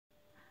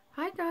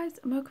Hi guys,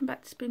 and welcome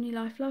back to Spoony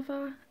Life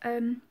Lover.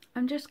 I'm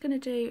just going to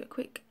do a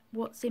quick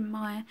what's in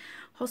my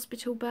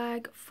hospital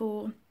bag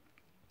for...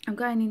 I'm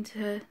going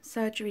into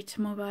surgery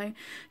tomorrow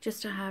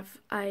just to have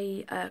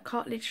a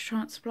cartilage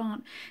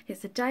transplant.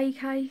 It's a day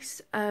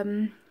case,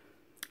 and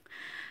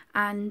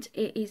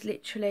it is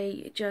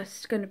literally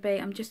just going to be...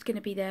 I'm just going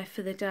to be there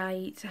for the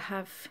day to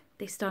have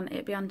this done.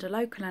 It'll be under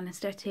local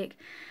anaesthetic,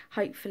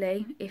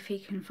 hopefully, if he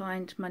can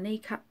find my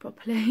kneecap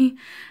properly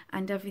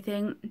and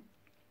everything.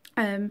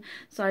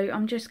 So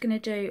I'm just going to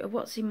do a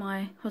what's in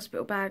my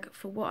hospital bag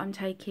for what I'm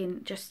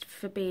taking just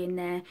for being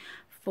there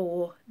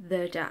for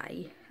the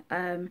day.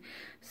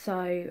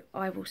 So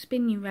I will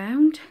spin you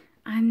round,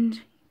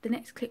 and the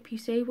next clip you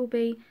see will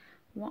be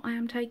what I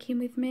am taking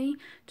with me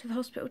to the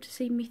hospital to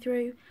see me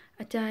through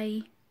a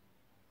day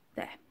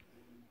there.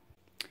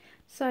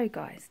 So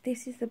guys,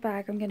 this is the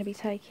bag I'm going to be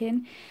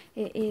taking.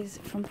 It is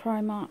from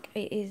Primark.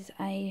 It is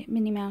a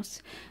Minnie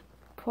Mouse,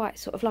 quite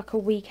sort of like a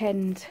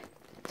weekend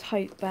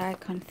tote bag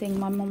kind of thing.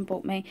 My mum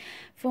bought me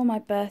for my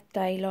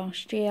birthday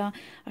last year.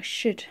 I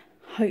should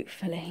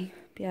hopefully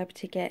be able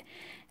to get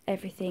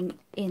everything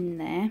in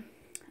there.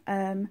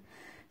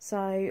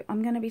 So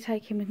I'm going to be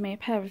taking with me a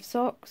pair of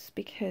socks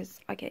because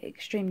I get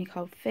extremely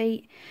cold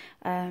feet.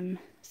 So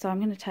I'm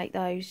going to take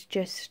those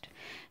just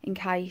in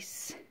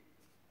case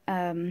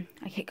I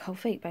get cold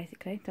feet,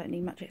 basically. Don't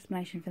need much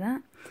explanation for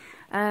that.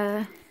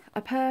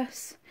 A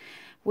purse,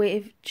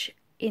 which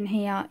in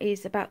here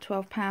is about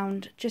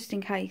 £12, just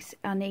in case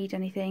I need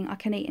anything. I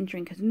can eat and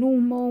drink as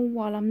normal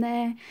while I'm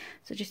there,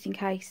 so just in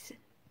case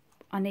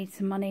I need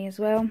some money as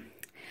well.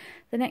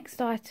 The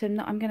next item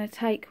that I'm going to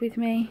take with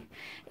me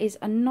is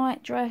a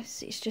night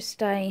dress. It's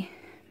just a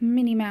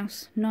Minnie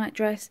Mouse night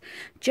dress,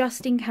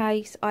 just in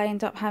case I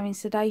end up having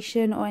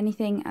sedation or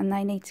anything and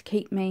they need to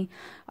keep me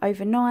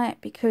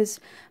overnight because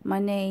my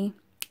knee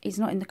is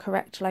not in the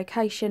correct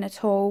location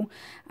at all,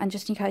 and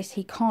just in case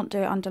he can't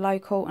do it under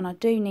local and I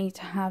do need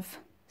to have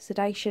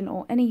sedation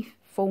or any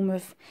form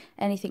of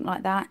anything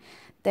like that,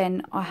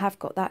 then I have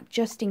got that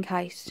just in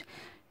case.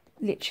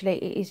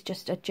 Literally, it is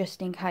just a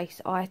just in case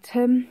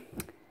item.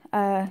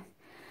 The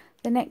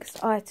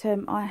next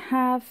item I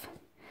have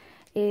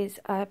is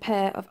a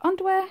pair of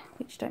underwear,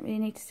 which don't really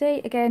need to see,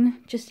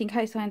 again just in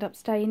case I end up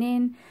staying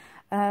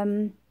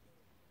in,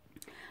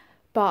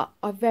 but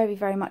I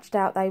very much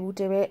doubt they will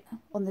do it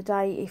on the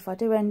day if I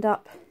do end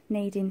up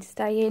needing to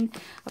stay in.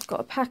 I've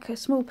got a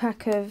small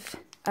pack of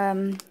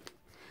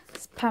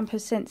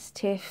Pampers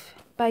Sensitive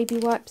baby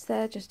wipes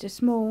there, just a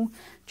small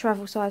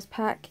travel size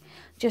pack,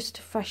 just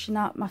to freshen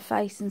up my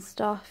face and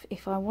stuff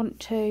if I want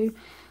to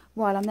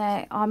while I'm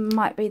there. I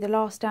might be the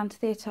last down to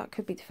theatre, it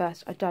could be the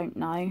first, I don't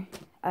know.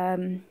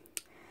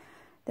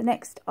 The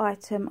next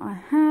item I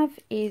have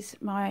is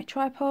my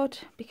tripod,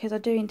 because I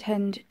do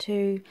intend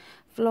to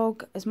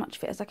vlog as much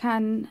of it as I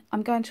can.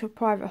 I'm going to a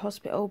private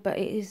hospital, but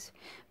it is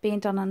being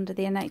done under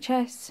the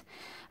NHS,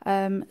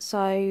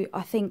 so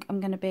I think I'm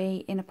going to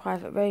be in a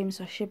private room,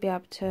 so I should be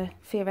able to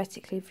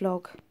theoretically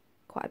vlog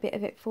quite a bit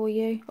of it for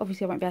you.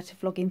 Obviously I won't be able to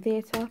vlog in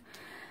theatre.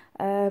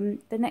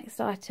 The next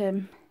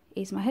item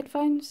is my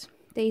headphones.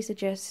 These are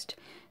just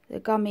the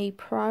Gummy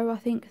Pro, I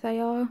think they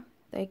are.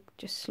 They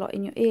just slot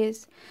in your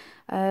ears.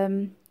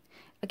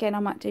 Again, I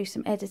might do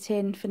some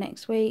editing for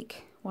next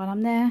week while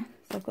I'm there,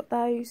 so I've got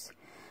those.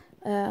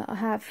 I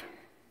have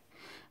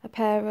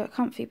a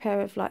comfy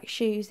pair of like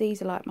shoes.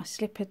 These are like my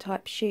slipper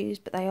type shoes,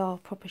 but they are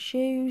proper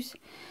shoes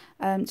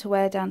to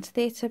wear down to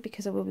theatre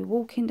because I will be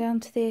walking down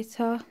to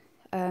theatre.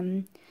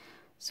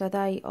 So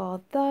they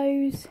are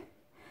those.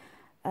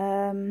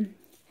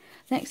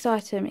 Next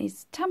item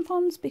is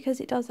tampons,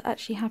 because it does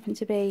actually happen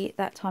to be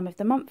that time of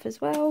the month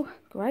as well.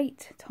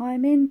 Great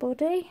timing,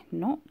 body,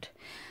 not.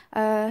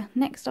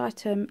 Next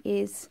item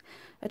is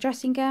a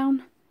dressing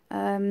gown,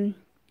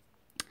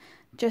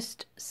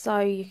 just so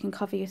you can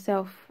cover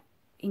yourself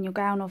in your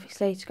gown,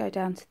 obviously, to go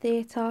down to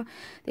theatre.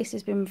 This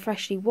has been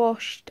freshly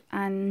washed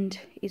and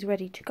is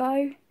ready to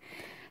go.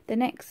 The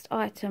next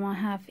item I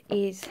have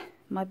is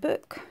my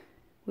book,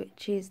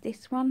 which is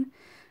this one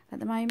at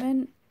the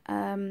moment.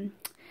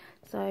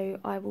 So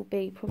I will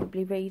be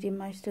probably reading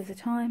most of the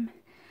time.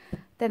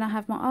 Then I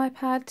have my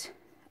iPad,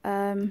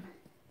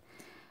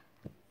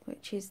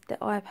 which is the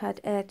iPad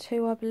Air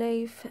 2, I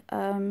believe,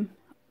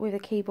 with a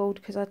keyboard,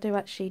 because I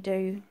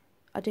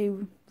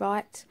do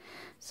write,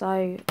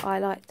 so I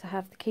like to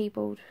have the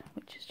keyboard,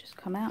 which has just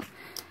come out.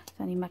 It's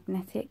only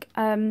magnetic.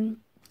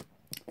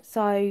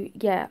 So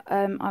yeah,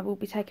 I will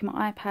be taking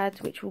my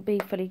iPad, which will be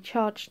fully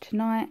charged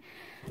tonight,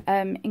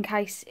 in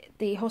case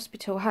the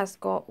hospital has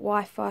got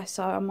Wi-Fi,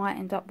 so I might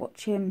end up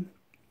watching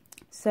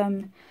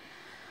some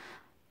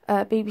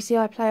BBC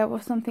iPlayer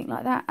or something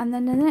like that. And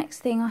then the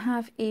next thing I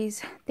have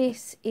is,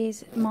 this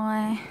is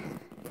my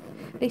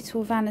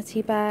little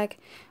vanity bag,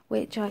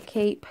 which I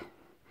keep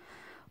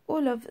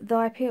all of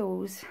the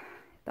pills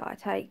that I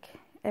take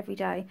every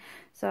day.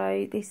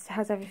 So this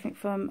has everything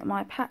from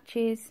my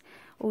patches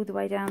all the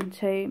way down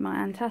to my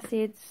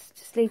antacids,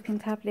 to sleeping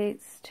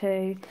tablets,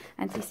 to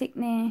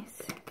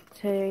anti-sickness,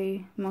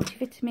 to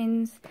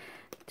multivitamins,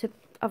 to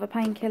other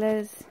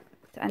painkillers,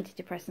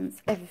 antidepressants,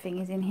 everything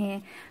is in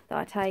here that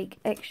I take,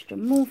 extra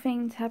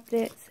morphine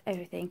tablets,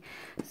 everything.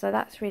 So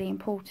that's really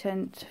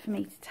important for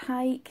me to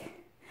take.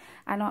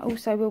 And I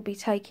also will be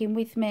taking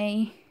with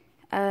me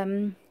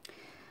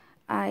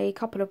a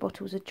couple of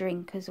bottles of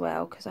drink as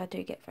well, because I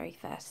do get very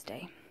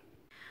thirsty.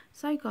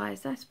 So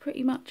guys, that's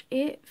pretty much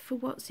it for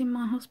what's in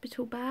my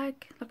hospital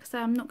bag. Like I say,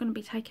 I'm not going to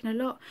be taking a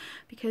lot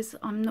because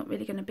I'm not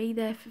really going to be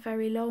there for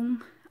very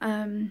long.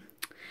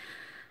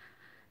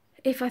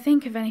 If I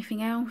think of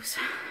anything else,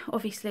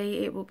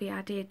 obviously it will be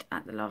added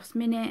at the last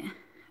minute.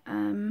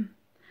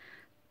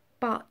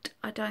 But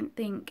I don't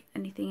think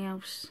anything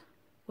else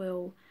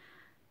will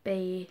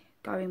be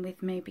going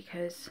with me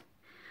because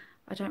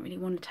I don't really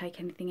want to take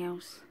anything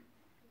else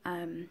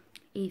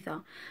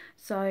either.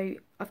 So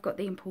I've got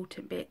the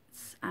important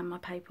bits and my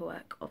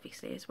paperwork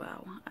obviously as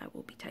well I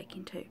will be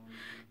taking too.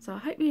 So I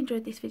hope you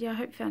enjoyed this video. I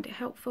hope you found it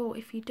helpful.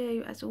 If you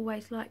do, as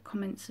always, like,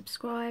 comment,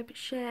 subscribe,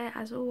 share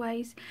as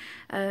always.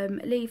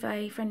 Leave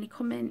a friendly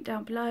comment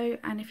down below,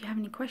 and if you have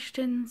any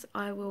questions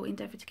I will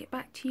endeavour to get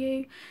back to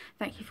you.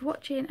 Thank you for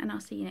watching and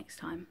I'll see you next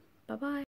time. Bye bye.